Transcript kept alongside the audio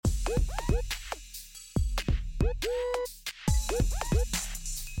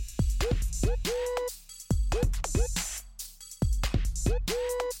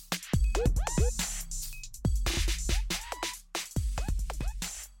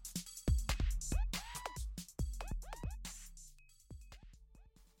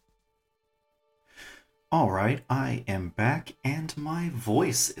Alright, I am back and my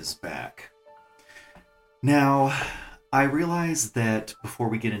voice is back. Now, I realize that before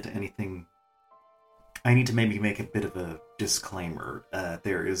we get into anything, I need to maybe make a bit of a disclaimer.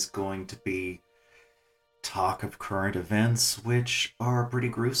 There is going to be talk of current events which are pretty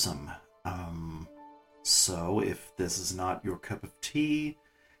gruesome. So if this is not your cup of tea,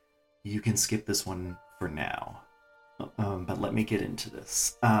 you can skip this one for now. But let me get into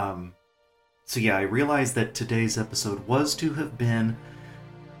this. So yeah, I realized that today's episode was to have been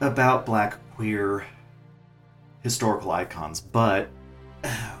about Black queer historical icons, but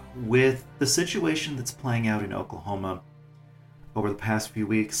with the situation that's playing out in Oklahoma over the past few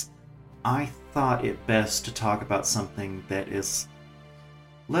weeks, I thought it best to talk about something that is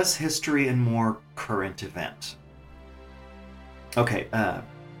less history and more current event. Okay,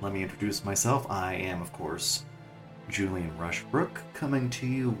 let me introduce myself. I am, of course, Julian Rushbrook, coming to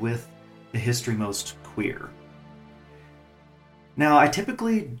you with The History Most Queer. Now, I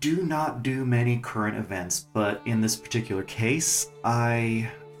typically do not do many current events, but in this particular case, I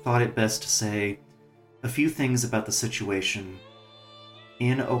thought it best to say a few things about the situation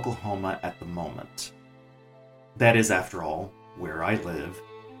in Oklahoma at the moment. That is, after all, where I live.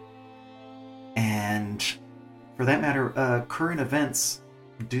 And for that matter, current events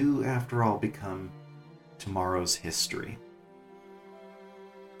do, after all, become tomorrow's history.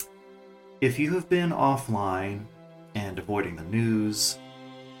 If you have been offline and avoiding the news,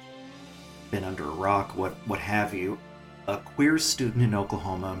 been under a rock, what have you, a queer student in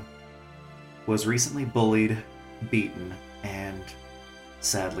Oklahoma was recently bullied, beaten, and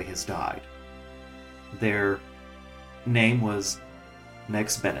sadly has died. Their name was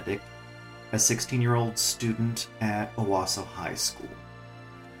Nex Benedict, a 16-year-old student at Owasso High School.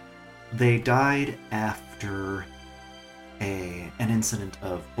 They died after an incident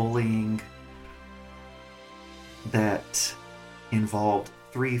of bullying that involved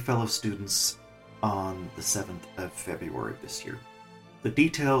 3 fellow students on the 7th of February of this year. The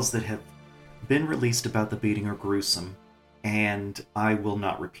details that have been released about the beating are gruesome, and I will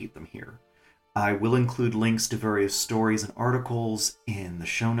not repeat them here. I will include links to various stories and articles in the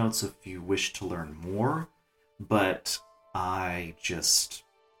show notes if you wish to learn more, but I just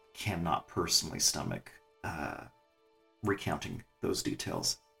cannot personally stomach recounting those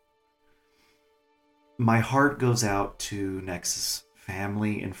details. My heart goes out to Nex's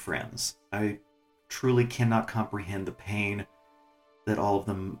family and friends. I truly cannot comprehend the pain that all of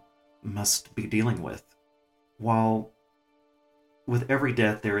them must be dealing with. While with every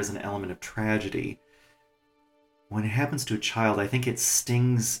death there is an element of tragedy, when it happens to a child, I think it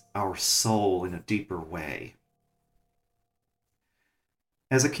stings our soul in a deeper way.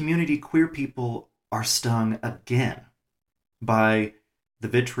 As a community, queer people are stung again by the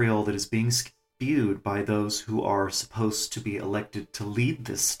vitriol that is being spewed by those who are supposed to be elected to lead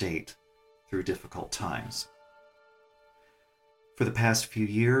this state through difficult times. For the past few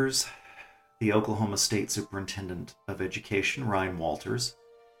years, the Oklahoma State Superintendent of Education, Ryan Walters,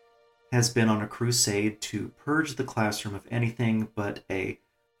 has been on a crusade to purge the classroom of anything but a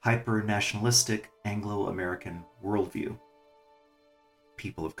hyper-nationalistic Anglo-American worldview.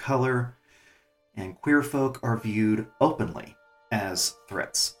 People of color and queer folk are viewed openly as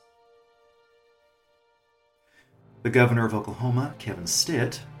threats. The governor of Oklahoma, Kevin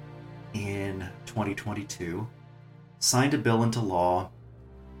Stitt, in 2022, signed a bill into law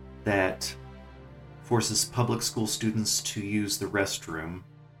that forces public school students to use the restroom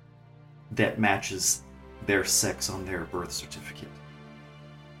that matches their sex on their birth certificate.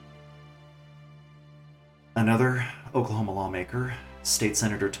 Another Oklahoma lawmaker, State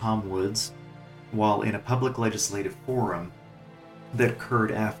Senator Tom Woods, while in a public legislative forum that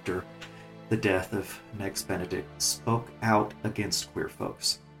occurred after the death of Nex Benedict, spoke out against queer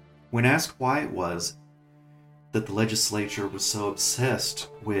folks. When asked why it was that the legislature was so obsessed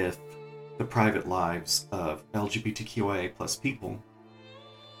with the private lives of LGBTQIA+ people,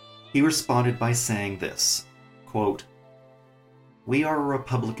 he responded by saying this, quote, "We are a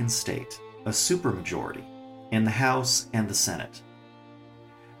Republican state, a supermajority, in the House and the Senate.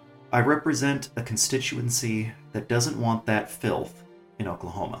 I represent a constituency that doesn't want that filth in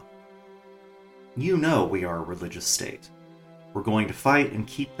Oklahoma. You know we are a religious state. We're going to fight and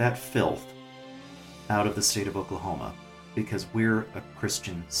keep that filth out of the state of Oklahoma because we're a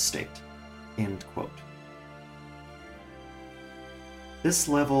Christian state." End quote. This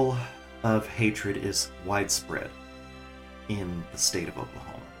level of hatred is widespread in the state of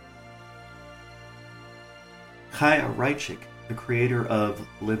Oklahoma. Chaya Raichik, the creator of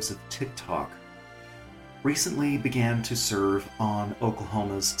Libs of TikTok, recently began to serve on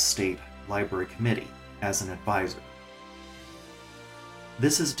Oklahoma's State Library Committee as an advisor.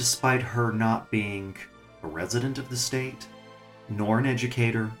 This is despite her not being a resident of the state, nor an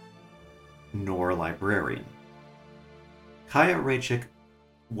educator, nor a librarian. Chaya Raichik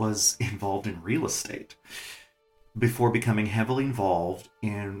was involved in real estate before becoming heavily involved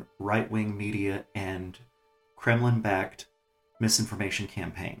in right-wing media and Kremlin-backed misinformation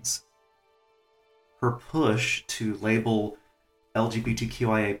campaigns. Her push to label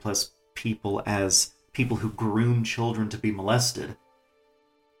LGBTQIA+ people as people who groom children to be molested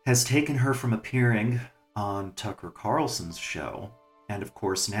has taken her from appearing on Tucker Carlson's show, and of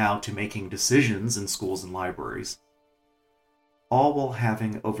course now to making decisions in schools and libraries, all while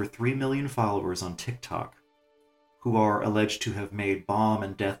having over 3 million followers on TikTok who are alleged to have made bomb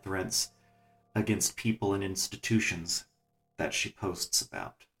and death threats against people and institutions that she posts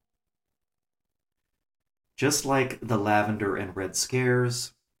about. Just like the Lavender and Red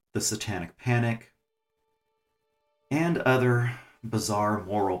Scares, the Satanic Panic, and other bizarre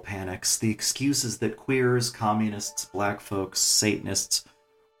moral panics, the excuse is that queers, communists, black folks, Satanists,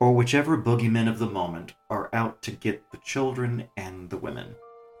 or whichever boogeymen of the moment are out to get the children and the women.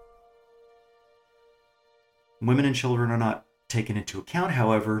 Women and children are not taken into account,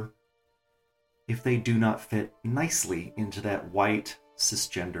 however, if they do not fit nicely into that white,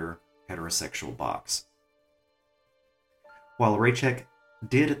 cisgender, heterosexual box. While Raichik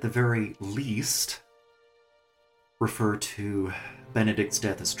did at the very least refer to Benedict's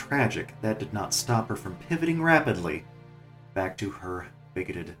death as tragic, that did not stop her from pivoting rapidly back to her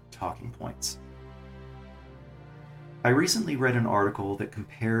bigoted talking points. I recently read an article that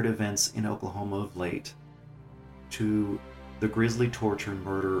compared events in Oklahoma of late to the grisly torture and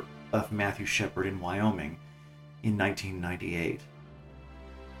murder of Matthew Shepard in Wyoming in 1998.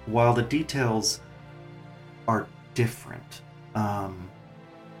 While the details are different,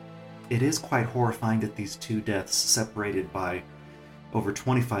 it is quite horrifying that these two deaths, separated by over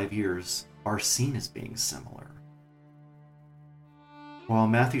 25 years, are seen as being similar. While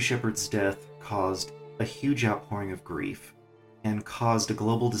Matthew Shepard's death caused a huge outpouring of grief and caused a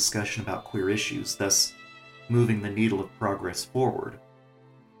global discussion about queer issues, thus moving the needle of progress forward,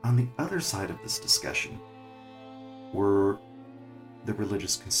 on the other side of this discussion were the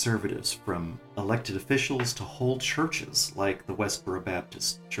religious conservatives, from elected officials to whole churches like the Westboro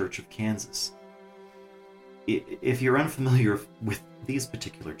Baptist Church of Kansas. If you're unfamiliar with these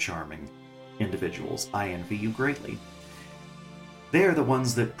particular charming individuals, I envy you greatly. They are the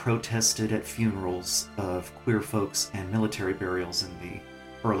ones that protested at funerals of queer folks and military burials in the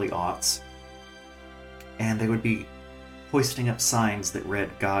early aughts. And they would be hoisting up signs that read,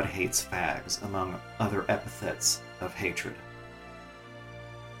 "God hates fags," among other epithets of hatred.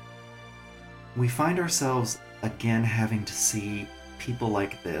 We find ourselves again having to see people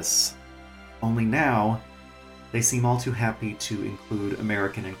like this, only now they seem all too happy to include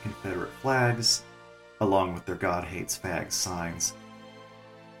American and Confederate flags, along with their "God hates fags" signs,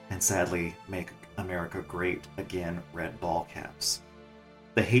 and sadly make America great again red ball caps.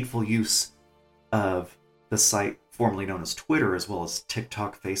 The hateful use of the site formerly known as Twitter, as well as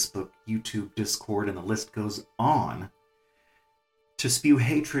TikTok, Facebook, YouTube, Discord, and the list goes on, to spew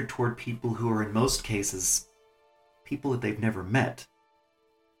hatred toward people who are in most cases people that they've never met,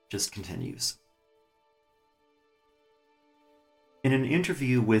 just continues. In an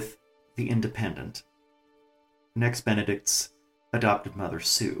interview with The Independent, Next Benedict's adopted mother,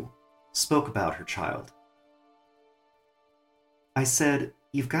 Sue, spoke about her child. "I said,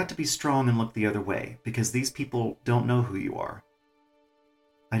 you've got to be strong and look the other way, because these people don't know who you are.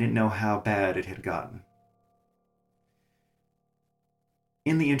 I didn't know how bad it had gotten."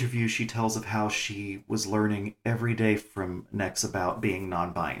 In the interview, she tells of how she was learning every day from Nex about being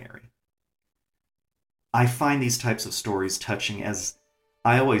non-binary. I find these types of stories touching, as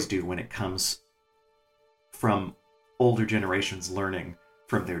I always do when it comes from older generations learning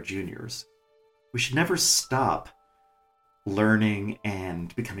from their juniors. We should never stop learning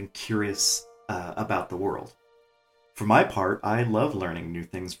and becoming curious about the world. For my part, I love learning new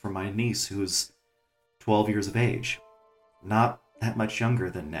things from my niece, who's 12 years of age, not that much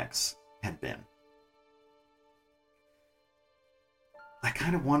younger than Nex had been. I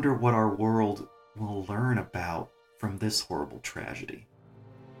kind of wonder what our world will learn about from this horrible tragedy.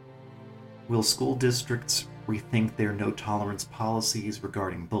 Will school districts rethink their no-tolerance policies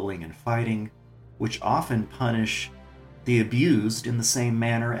regarding bullying and fighting, which often punish the abused in the same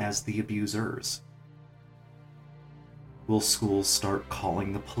manner as the abusers? Will schools start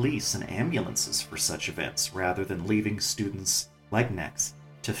calling the police and ambulances for such events rather than leaving students like Nex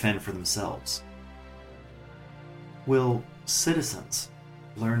to fend for themselves? Will citizens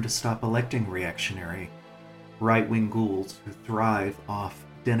learn to stop electing reactionary, right-wing ghouls who thrive off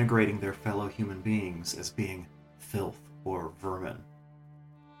denigrating their fellow human beings as being filth or vermin?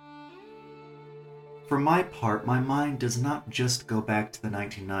 For my part, my mind does not just go back to the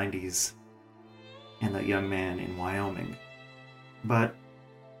 1990s and that young man in Wyoming, but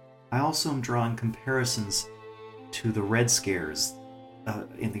I also am drawing comparisons to the Red Scares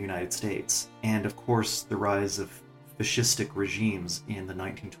in the United States, and of course the rise of fascistic regimes in the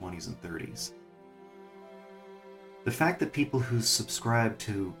 1920s and 30s. The fact that people who subscribe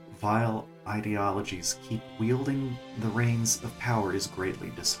to vile ideologies keep wielding the reins of power is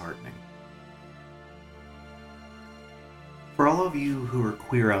greatly disheartening. For all of you who are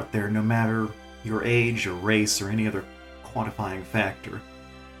queer out there, no matter your age or race or any other quantifying factor,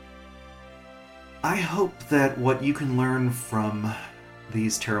 I hope that what you can learn from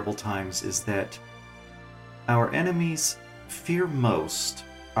these terrible times is that our enemies fear most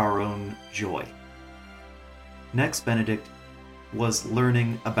our own joy. Nex Benedict was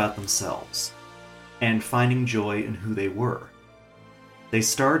learning about themselves and finding joy in who they were. They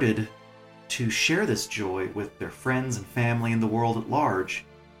started to share this joy with their friends and family and the world at large,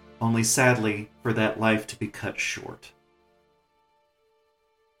 only sadly for that life to be cut short.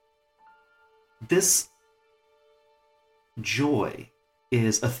 This joy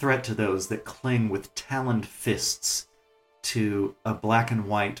is a threat to those that cling with taloned fists to a black and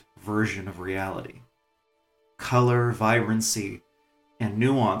white version of reality. Color, vibrancy, and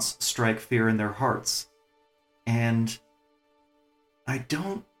nuance strike fear in their hearts, and I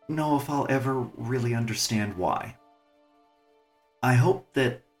don't know if I'll ever really understand why. I hope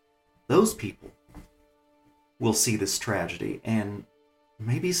that those people will see this tragedy and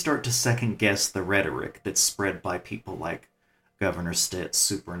maybe start to second guess the rhetoric that's spread by people like Governor Stitt,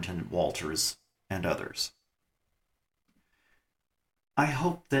 Superintendent Walters, and others. I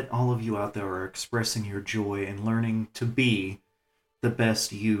hope that all of you out there are expressing your joy and learning to be the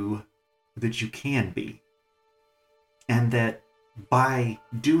best you that you can be, and that by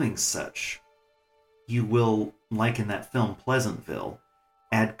doing such, you will, like in that film Pleasantville,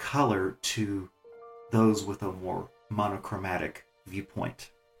 add color to those with a more monochromatic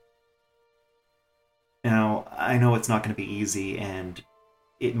viewpoint. Now, I know it's not going to be easy, and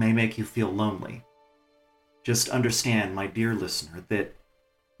it may make you feel lonely. Just understand, my dear listener, that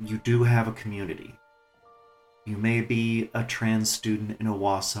you do have a community. You may be a trans student in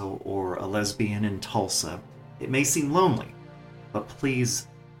Owasso or a lesbian in Tulsa. It may seem lonely, but please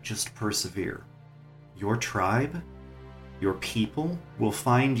just persevere. Your tribe, your people, will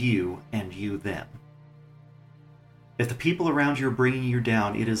find you and you them. If the people around you are bringing you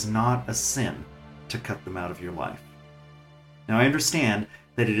down, it is not a sin to cut them out of your life. Now, I understand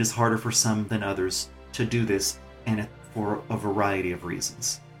that it is harder for some than others to do this, and for a variety of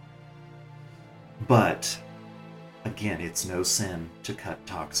reasons. But, again, it's no sin to cut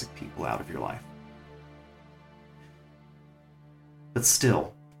toxic people out of your life. But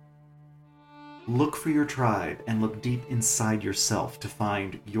still, look for your tribe and look deep inside yourself to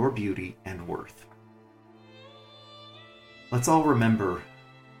find your beauty and worth. Let's all remember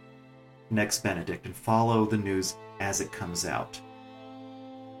Nex Benedict and follow the news as it comes out.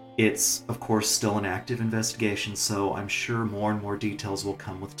 It's, of course, still an active investigation, so I'm sure more and more details will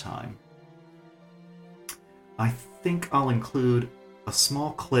come with time. I think I'll include a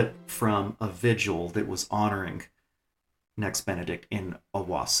small clip from a vigil that was honoring Nex Benedict in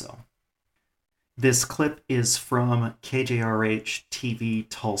Owasso. This clip is from KJRH TV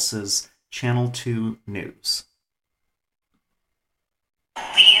Tulsa's Channel 2 News.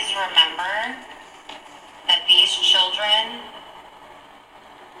 Please remember that these children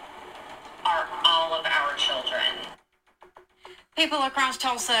are all of our children. People across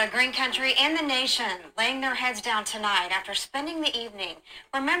Tulsa, Green Country, and the nation laying their heads down tonight after spending the evening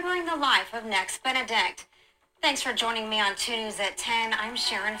remembering the life of Nex Benedict. Thanks for joining me on 2 News at 10. I'm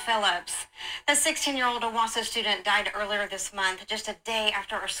Sharon Phillips. The 16-year-old Owasso student died earlier this month, just a day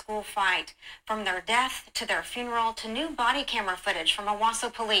after a school fight. From their death to their funeral to new body camera footage from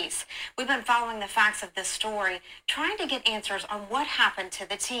Owasso police, we've been following the facts of this story, trying to get answers on what happened to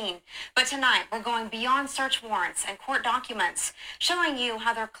the teen. But tonight, we're going beyond search warrants and court documents, showing you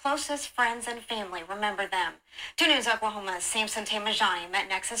how their closest friends and family remember them. 2 News Oklahoma's Samson Tamajani met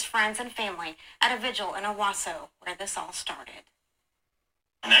Nex's friends and family at a vigil in Owasso, where this all started.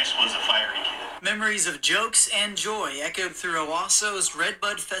 Nex was a fiery kid. Memories of jokes and joy echoed through Owasso's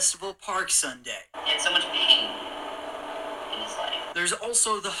Redbud Festival Park Sunday. He had so much pain in his life. There's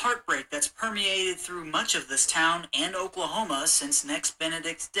also the heartbreak that's permeated through much of this town and Oklahoma since Nex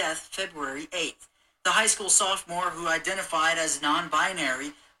Benedict's death February 8th. The high school sophomore, who identified as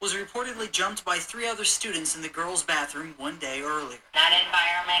non-binary, was reportedly jumped by 3 other students in the girls' bathroom one day earlier. That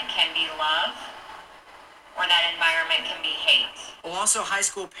environment can be love, or that environment can be hate. Owasso High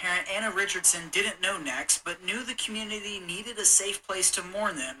School parent Anna Richardson didn't know Nex, but knew the community needed a safe place to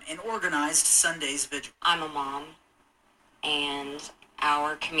mourn them and organized Sunday's vigil. I'm a mom, and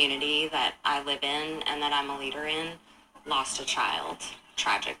our community that I live in and that I'm a leader in lost a child,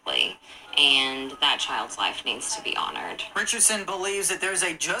 tragically, and that child's life needs to be honored. Richardson believes that there's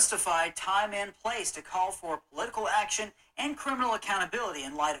a justified time and place to call for political action and criminal accountability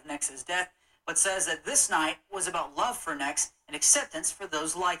in light of Nex's death, but says that this night was about love for Nex and acceptance for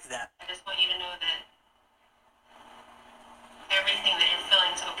those like them. I just want you to know that everything that you're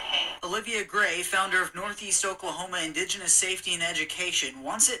feeling is okay. Olivia Gray, founder of Northeast Oklahoma Indigenous Safety and Education,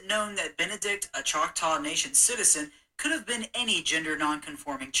 wants it known that Benedict, a Choctaw Nation citizen, could have been any gender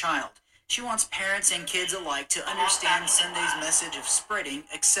nonconforming child. She wants parents and kids alike to understand Sunday's message of spreading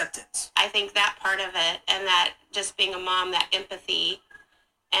acceptance. I think that part of it, and that just being a mom, that empathy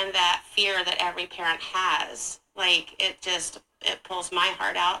and that fear that every parent has, like, it pulls my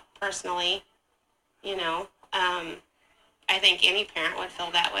heart out personally, you know. I think any parent would feel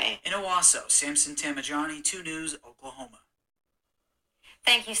that way. In Owasso, Samson Tamajani, 2 News, Oklahoma.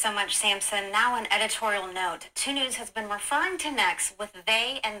 Thank you so much, Samson. Now an editorial note. 2 News has been referring to Nex with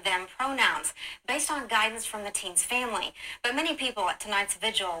they and them pronouns based on guidance from the teen's family. But many people at tonight's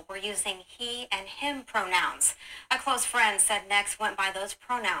vigil were using he and him pronouns. A close friend said Nex went by those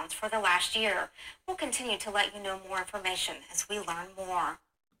pronouns for the last year. We'll continue to let you know more information as we learn more.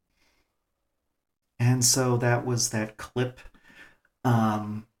 And so that was that clip.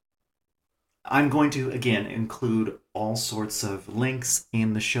 I'm going to, again, include all sorts of links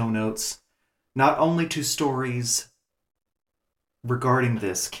in the show notes, not only to stories regarding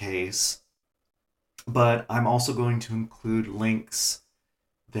this case, but I'm also going to include links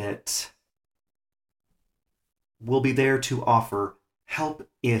that will be there to offer help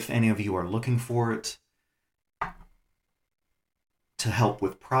if any of you are looking for it, to help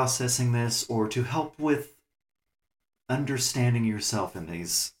with processing this, or to help with understanding yourself in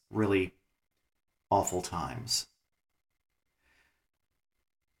these really awful times.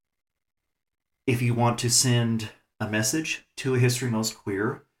 If you want to send a message to A History Most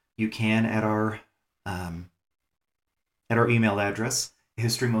Queer, you can at our email address,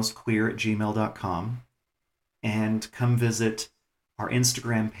 historymostqueer@gmail.com, and come visit our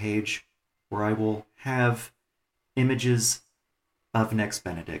Instagram page, where I will have images of Nex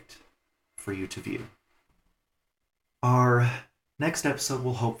Benedict for you to view. Our next episode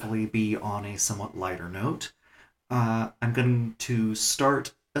will hopefully be on a somewhat lighter note. I'm going to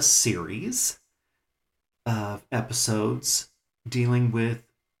start a series of episodes dealing with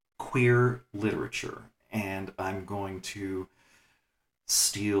queer literature, and I'm going to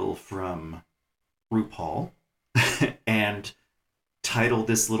steal from RuPaul and title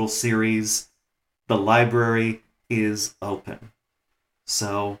this little series, "The Library is Open."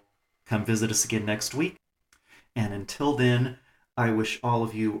 So come visit us again next week. And until then, I wish all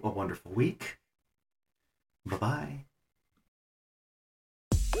of you a wonderful week. Bye-bye.